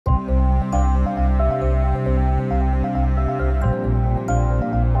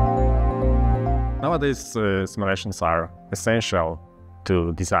Nowadays, simulations are essential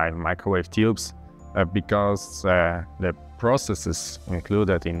to design microwave tubes because the processes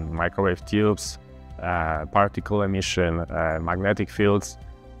included in microwave tubes, particle emission, magnetic fields,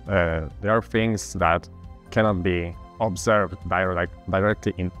 they are things that cannot be observed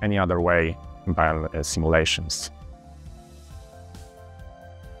directly in any other way than simulations.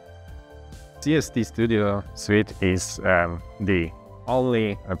 CST Studio Suite is the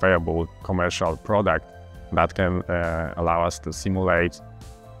only available commercial product that can allow us to simulate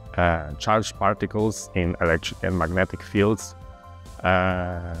charged particles in electric and magnetic fields.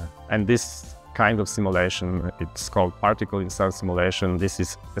 And this kind of simulation, it's called particle in cell simulation. This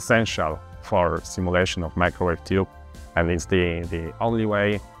is essential for simulation of microwave tube, and it's the only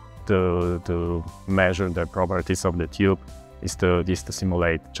way to measure the properties of the tube is to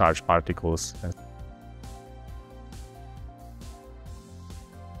simulate charged particles.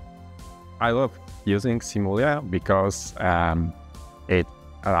 I love using SIMULIA because it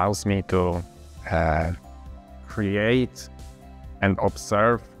allows me to create and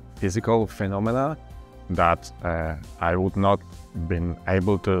observe physical phenomena that I would not been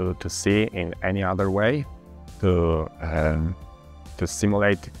able to see in any other way, to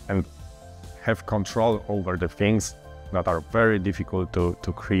simulate and have control over the things that are very difficult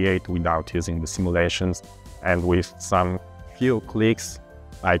to create without using the simulations. And with some few clicks,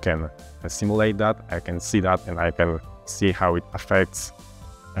 I can simulate that, I can see that, and I can see how it affects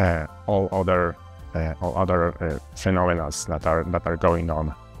all other phenomena that are going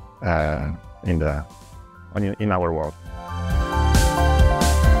on in our world.